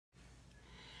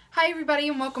Hi everybody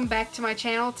and welcome back to my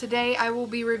channel. Today I will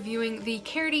be reviewing the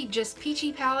Karity Just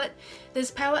Peachy palette.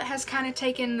 This palette has kind of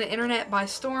taken the internet by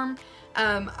storm.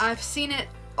 I've seen it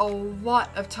a lot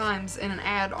of times in an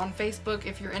ad on Facebook.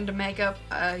 If you're into makeup,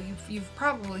 you've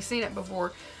probably seen it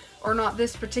before. Or not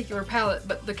this particular palette,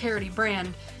 but the Karity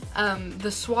brand.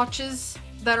 The swatches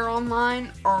that are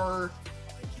online are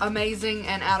amazing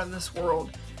and out of this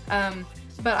world.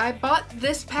 But I bought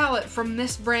this palette from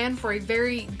this brand for a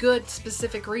very good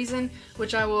specific reason,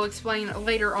 which I will explain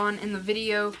later on in the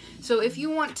video. So if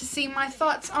you want to see my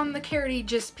thoughts on the Karity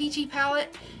Just Peachy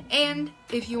palette, and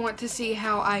if you want to see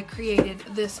how I created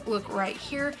this look right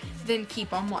here, then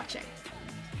keep on watching.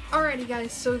 Alrighty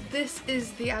guys, so this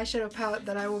is the eyeshadow palette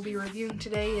that I will be reviewing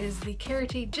today. It is the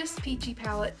Karity Just Peachy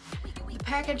palette. The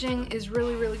packaging is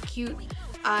really cute.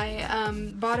 I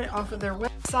bought it off of their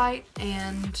website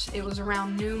and it was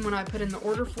around noon when I put in the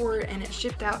order for it, and it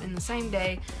shipped out in the same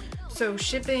day. So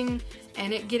shipping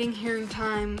and it getting here in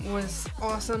time was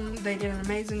awesome. They did an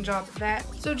amazing job at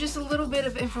that. So just a little bit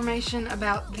of information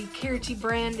about the Karity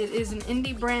brand. It is an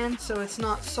indie brand, so it's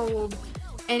not sold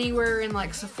anywhere in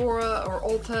like Sephora or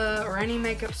Ulta or any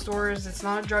makeup stores. It's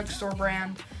not a drugstore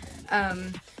brand.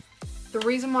 The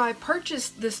reason why I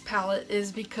purchased this palette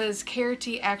is because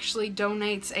Karity actually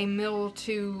donates a meal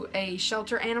to a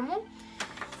shelter animal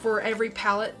for every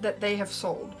palette that they have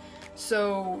sold.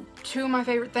 So two of my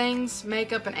favorite things,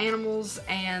 makeup and animals,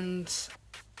 and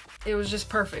it was just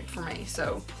perfect for me.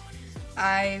 So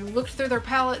I looked through their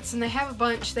palettes and they have a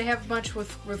bunch. They have a bunch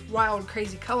with wild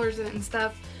crazy colors in it and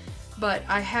stuff. But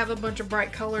I have a bunch of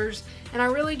bright colors, and I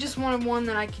really just wanted one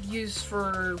that I could use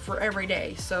for every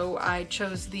day. So I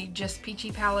chose the Just Peachy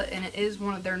palette, and it is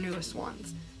one of their newest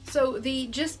ones. So the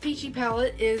Just Peachy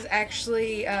palette is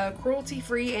actually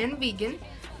cruelty-free and vegan,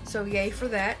 so yay for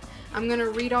that. I'm going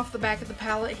to read off the back of the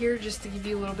palette here just to give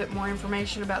you a little bit more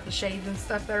information about the shades and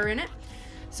stuff that are in it.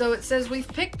 So it says, we've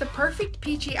picked the perfect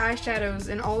peachy eyeshadows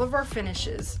in all of our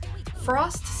finishes.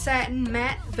 Frost, satin,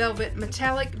 matte, velvet,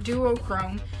 metallic,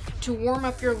 duochrome to warm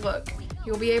up your look.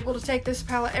 You'll be able to take this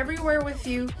palette everywhere with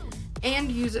you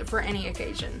and use it for any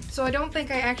occasion. So I don't think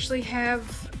I actually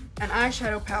have an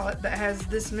eyeshadow palette that has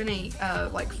this many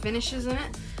like finishes in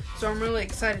it. So I'm really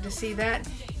excited to see that.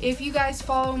 If you guys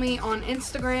follow me on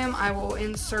Instagram, I will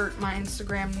insert my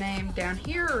Instagram name down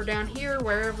here or down here,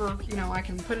 wherever, you know, I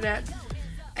can put it at.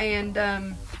 And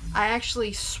I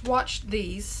actually swatched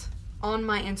these on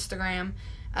my Instagram.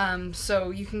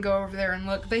 So you can go over there and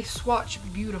look. They swatch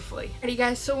beautifully. Alrighty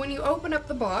guys, so when you open up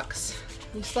the box,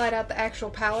 you slide out the actual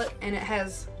palette and it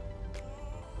has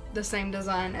the same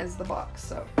design as the box.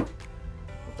 So we'll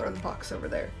throw the box over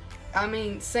there. I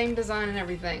mean, same design and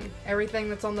everything. Everything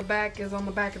that's on the back is on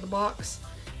the back of the box.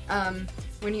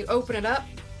 When you open it up,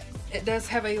 it does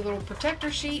have a little protector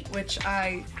sheet, which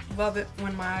I love it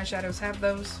when my eyeshadows have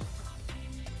those.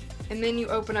 And then you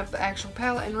open up the actual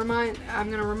palette, and I'm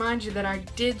going to remind you that I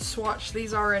did swatch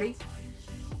these already,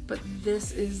 but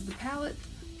this is the palette.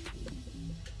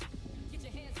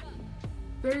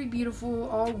 Very beautiful,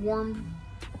 all warm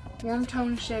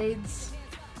tone shades.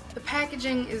 The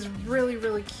packaging is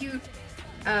really cute.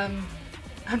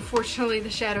 Unfortunately the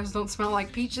shadows don't smell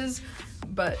like peaches,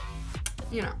 but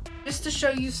you know. Just to show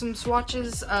you some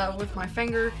swatches with my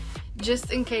finger,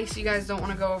 just in case you guys don't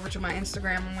want to go over to my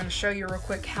Instagram, I'm going to show you real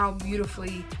quick how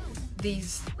beautifully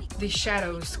these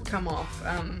shadows come off.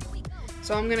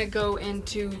 So I'm going to go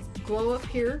into Glow Up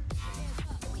here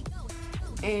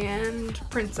and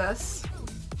Princess,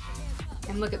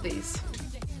 and look at these.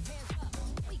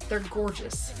 They're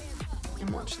gorgeous. And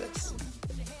watch this.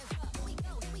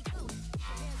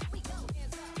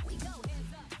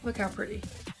 Look how pretty.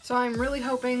 So I'm really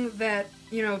hoping that,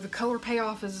 you know, the color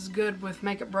payoff is as good with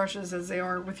makeup brushes as they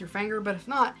are with your finger, but if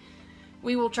not,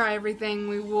 we will try everything.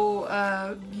 We will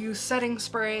use setting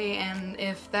spray, and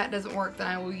if that doesn't work, then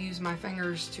I will use my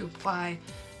fingers to apply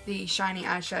the shiny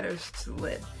eyeshadows to the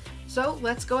lid. So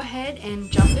let's go ahead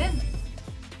and jump in.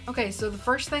 Okay, so the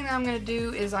first thing that I'm going to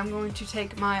do is I'm going to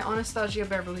take my Anastasia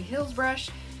Beverly Hills brush.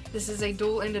 This is a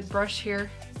dual-ended brush here,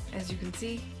 as you can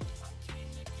see.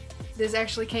 This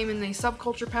actually came in the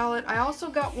Subculture palette. I also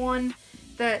got one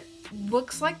that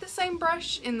looks like the same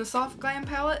brush in the Soft Glam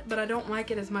palette, but I don't like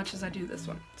it as much as I do this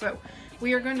one. So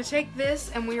we are going to take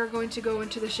this and we are going to go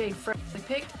into the shade Freshly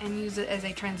Picked and use it as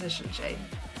a transition shade.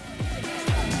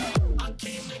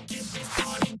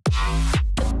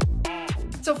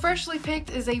 So Freshly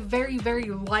Picked is a very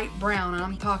light brown, and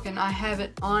I'm talking, I have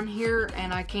it on here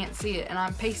and I can't see it, and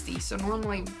I'm pasty, so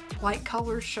normally light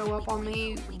colors show up on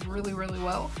me really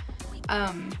well.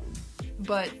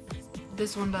 But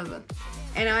this one doesn't.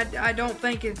 And I don't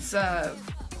think it's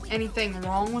anything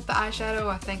wrong with the eyeshadow.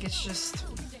 I think it's just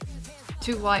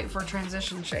too light for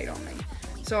transition shade on me.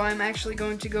 So I'm actually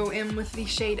going to go in with the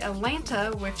shade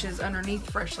Atlanta, which is underneath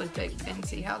Freshly Picked, and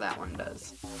see how that one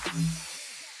does.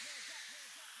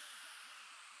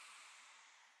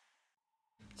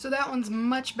 So that one's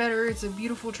much better. It's a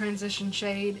beautiful transition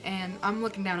shade, and I'm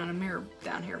looking down in a mirror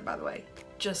down here, by the way,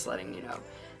 just letting you know.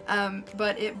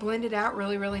 But it blended out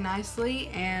really, really nicely,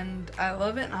 and I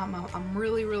love it. I'm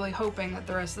really, really hoping that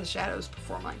the rest of the shadows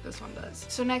perform like this one does.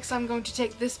 So next I'm going to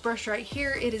take this brush right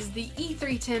here. It is the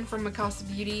E310 from Mikasa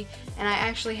Beauty, and I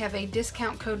actually have a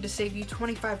discount code to save you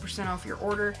 25% off your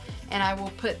order, and I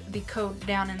will put the code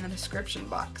down in the description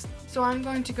box. So I'm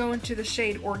going to go into the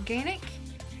shade Organic,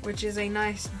 which is a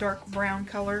nice dark brown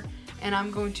color, and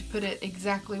I'm going to put it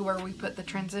exactly where we put the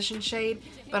transition shade,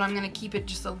 but I'm going to keep it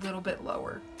just a little bit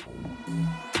lower.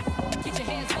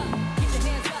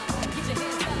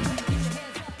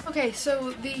 Okay,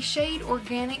 so the shade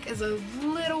Organic is a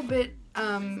little bit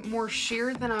more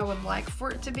sheer than I would like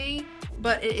for it to be,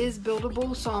 but it is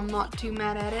buildable, so I'm not too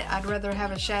mad at it. I'd rather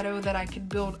have a shadow that I could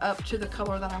build up to the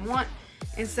color that I want,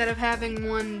 instead of having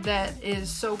one that is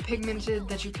so pigmented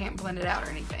that you can't blend it out or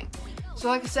anything. So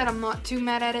like I said, I'm not too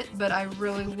mad at it, but I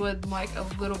really would like a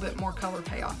little bit more color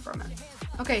payoff from it.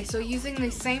 Okay, so using the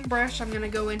same brush, I'm going to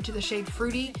go into the shade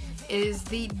Fruity. It is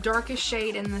the darkest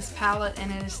shade in this palette,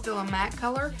 and it is still a matte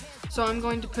color. So I'm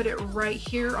going to put it right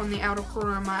here on the outer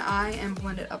corner of my eye and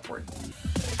blend it upward.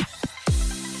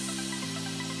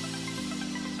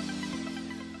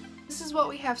 This is what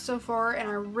we have so far, and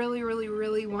I really, really,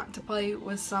 really want to play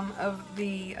with some of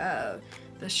the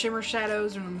shimmer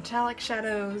shadows or the metallic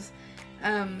shadows.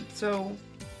 So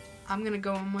I'm gonna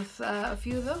go in with a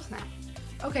few of those now.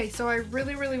 Okay, so I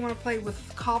really, really want to play with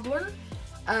Cobbler.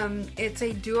 It's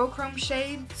a duochrome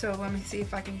shade, so let me see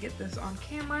if I can get this on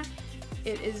camera.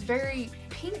 It is very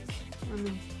pink. Let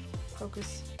me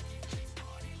focus.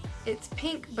 It's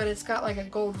pink, but it's got like a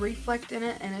gold reflect in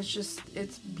it, and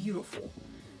it's beautiful.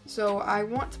 So I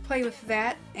want to play with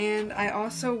that, and I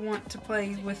also want to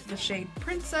play with the shade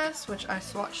Princess, which I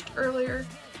swatched earlier.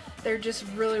 They're just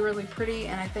really, really pretty,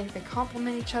 and I think they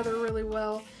complement each other really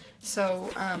well. So,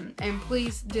 and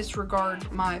please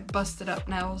disregard my busted up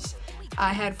nails.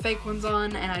 I had fake ones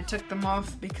on, and I took them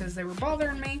off because they were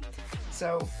bothering me.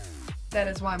 So that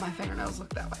is why my fingernails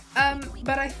look that way.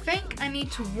 But I think I need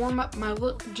to warm up my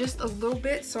look just a little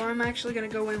bit, so I'm actually going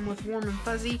to go in with Warm and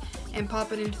Fuzzy and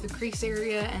pop it into the crease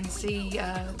area and see,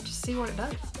 just see what it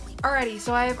does. Alrighty,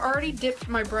 so I have already dipped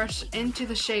my brush into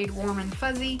the shade Warm and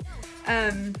Fuzzy.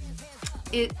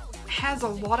 It has a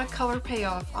lot of color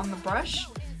payoff on the brush,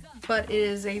 but it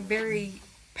is a very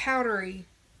powdery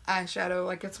eyeshadow.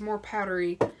 Like, it's more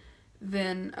powdery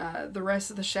than the rest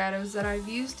of the shadows that I've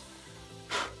used.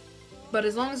 But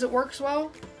as long as it works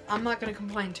well, I'm not going to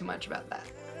complain too much about that.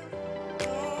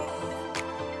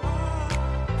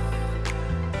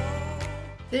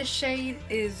 This shade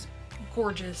is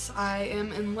gorgeous. I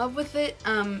am in love with it.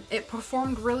 It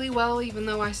performed really well, even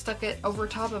though I stuck it over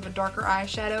top of a darker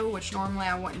eyeshadow, which normally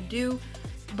I wouldn't do.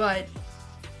 But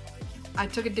I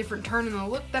took a different turn in the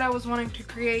look that I was wanting to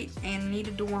create and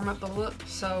needed to warm up the look,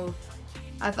 so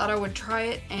I thought I would try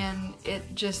it, and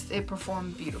it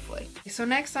performed beautifully. So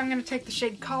next I'm going to take the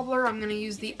shade Cobbler. I'm going to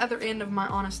use the other end of my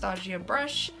Anastasia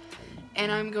brush, and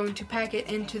I'm going to pack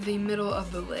it into the middle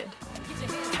of the lid.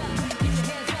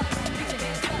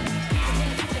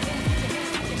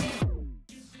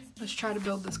 Let's try to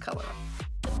build this color up.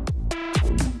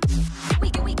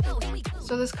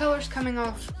 So this color's coming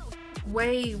off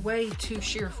way, way too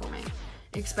sheer for me,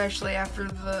 especially after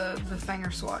the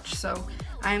finger swatch. So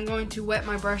I am going to wet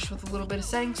my brush with a little bit of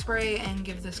setting spray and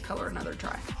give this color another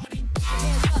try.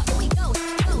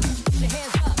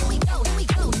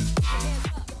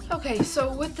 Okay,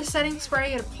 so with the setting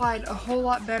spray, it applied a whole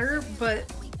lot better,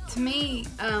 but to me,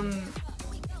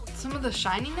 some of the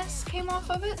shininess came off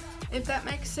of it, if that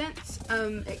makes sense.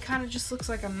 It kind of just looks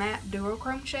like a matte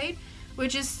duochrome shade,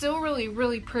 which is still really,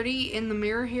 really pretty in the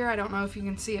mirror here. I don't know if you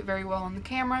can see it very well on the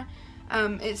camera.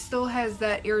 It still has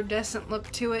that iridescent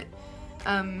look to it,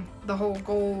 the whole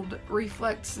gold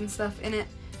reflex and stuff in it,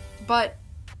 but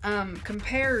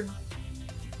compared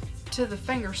to the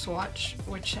finger swatch,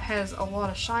 which has a lot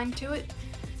of shine to it,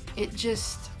 it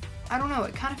just, I don't know,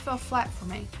 it kind of fell flat for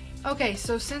me. Okay,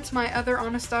 so since my other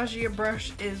Anastasia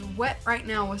brush is wet right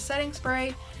now with setting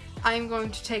spray, I am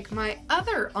going to take my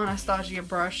other Anastasia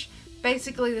brush,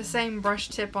 basically the same brush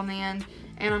tip on the end,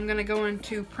 and I'm going to go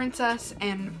into Princess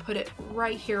and put it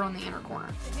right here on the inner corner.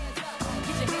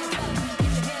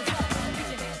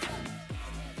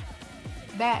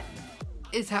 That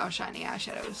is how a shiny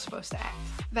eyeshadow is supposed to act.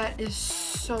 That is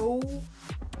so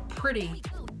pretty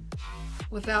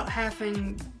without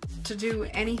having to do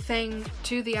anything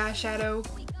to the eyeshadow.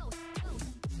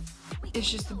 It's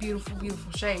just a beautiful,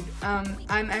 beautiful shade.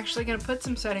 I'm actually going to put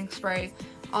some setting spray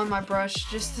on my brush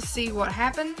just to see what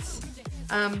happens,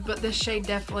 but this shade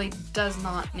definitely does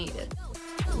not need it.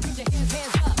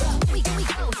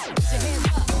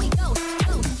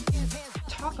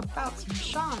 Talk about some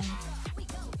shine.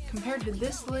 Compared to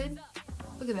this lid,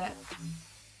 look at that.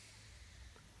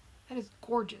 That is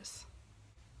gorgeous.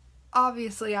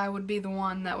 Obviously, I would be the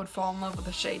one that would fall in love with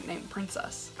a shade named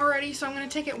Princess. Alrighty, so I'm going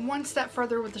to take it one step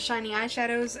further with the shiny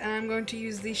eyeshadows, and I'm going to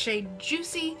use the shade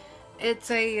Juicy. It's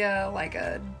a, like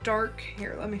a dark,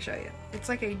 here, let me show you. It's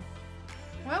like a,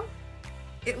 well,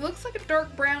 it looks like a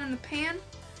dark brown in the pan,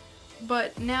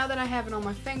 but now that I have it on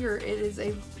my finger, it is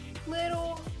a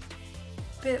little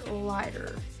bit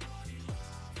lighter.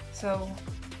 So,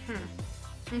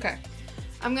 okay.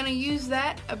 I'm going to use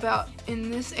that about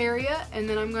in this area, and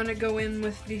then I'm going to go in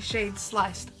with the shade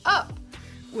Sliced Up,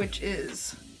 which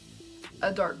is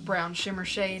a dark brown shimmer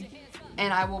shade,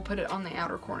 and I will put it on the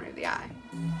outer corner of the eye.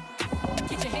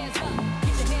 Get your hands up,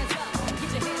 get your hands up,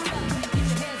 get your hands up,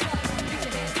 get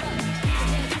your hands up, get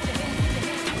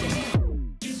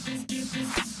your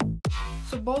hands up.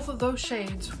 So both of those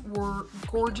shades were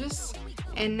gorgeous.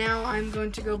 And now I'm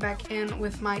going to go back in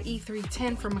with my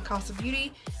E310 from Mikasa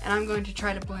Beauty, and I'm going to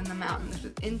try to blend them out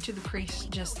into the crease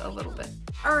just a little bit.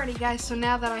 Alrighty guys, so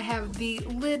now that I have the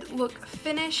lid look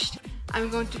finished, I'm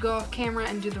going to go off camera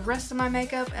and do the rest of my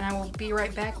makeup, and I will be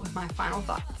right back with my final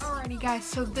thoughts. Alrighty guys,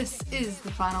 so this is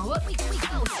the final look.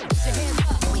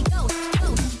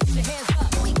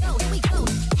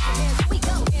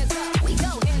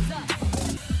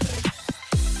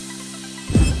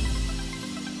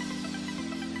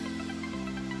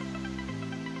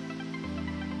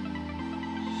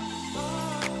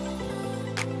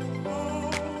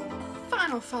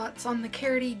 Thoughts on the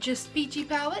Karity Just Peachy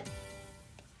palette.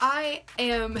 I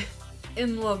am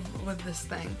in love with this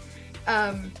thing.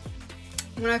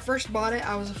 When I first bought it,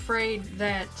 I was afraid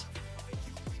that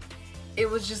it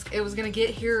was gonna get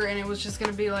here and it was just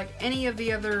gonna be like any of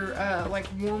the other like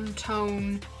warm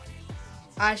tone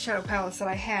eyeshadow palettes that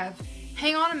I have.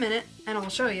 Hang on a minute and I'll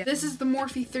show you. This is the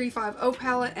Morphe 350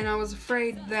 palette, and I was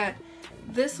afraid that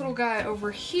this little guy over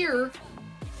here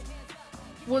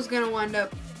was gonna wind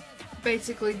up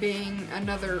basically being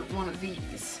another one of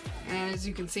these, and as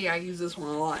you can see I use this one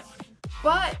a lot,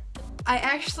 but I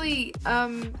actually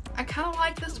I kind of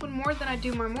like this one more than I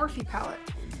do my Morphe palette,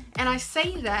 and I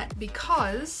say that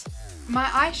because my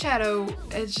eyeshadow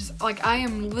is just like, I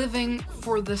am living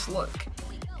for this look,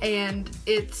 and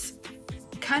it's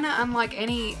kind of unlike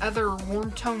any other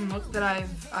warm tone look that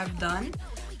I've done,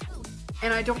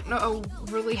 and I don't know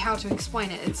really how to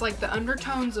explain it. It's like the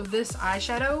undertones of this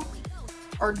eyeshadow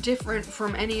are different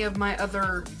from any of my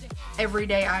other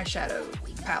everyday eyeshadow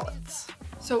palettes.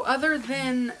 So other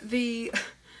than the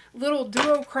little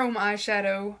duochrome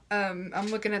eyeshadow, I'm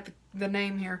looking at the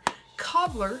name here,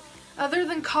 Cobbler, other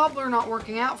than Cobbler not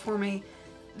working out for me,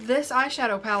 this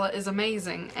eyeshadow palette is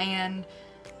amazing, and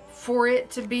for it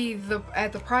to be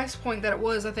at the price point that it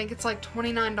was, I think it's like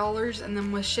 $29, and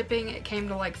then with shipping it came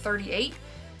to like $38.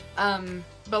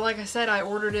 But like I said, I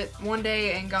ordered it one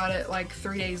day and got it like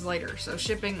 3 days later, so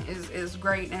shipping is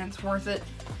great and it's worth it.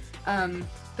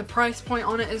 The price point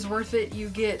on it is worth it. You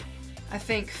get, I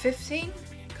think, 15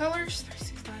 colors, 3,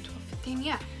 6, 9, 12, 15,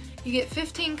 yeah. You get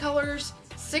 15 colors,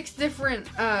 6 different,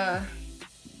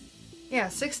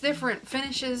 6 different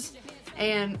finishes,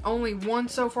 and only one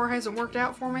so far hasn't worked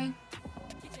out for me.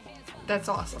 That's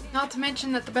awesome. Not to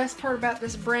mention that the best part about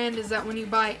this brand is that when you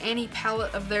buy any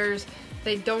palette of theirs,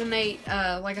 they donate,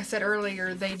 like I said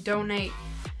earlier, they donate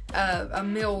a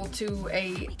meal to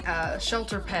a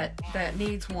shelter pet that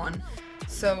needs one.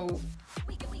 So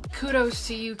kudos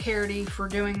to you, Karity, for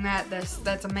doing that.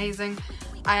 That's amazing.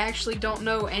 I actually don't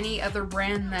know any other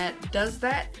brand that does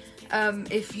that.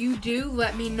 If you do,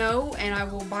 let me know and I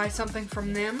will buy something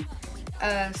from them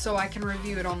so I can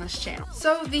review it on this channel.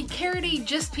 So the Karity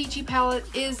Just Peachy palette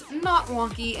is not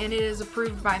wonky and it is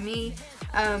approved by me.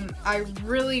 I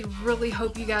really, really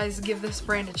hope you guys give this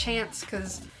brand a chance,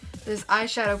 because this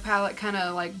eyeshadow palette kind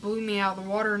of like blew me out of the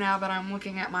water now that I'm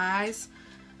looking at my eyes.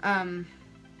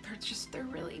 They're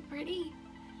really pretty.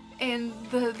 And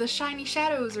the shiny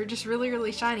shadows are just really,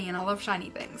 really shiny, and I love shiny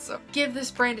things. So give this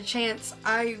brand a chance.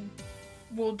 I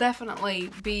will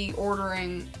definitely be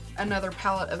ordering another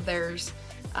palette of theirs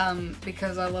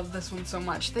because I love this one so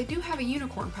much. They do have a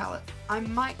unicorn palette. I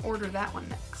might order that one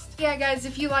next. Yeah guys,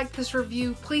 if you liked this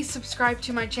review, please subscribe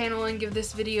to my channel and give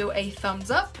this video a thumbs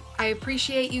up. I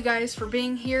appreciate you guys for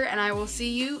being here, and I will see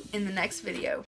you in the next video.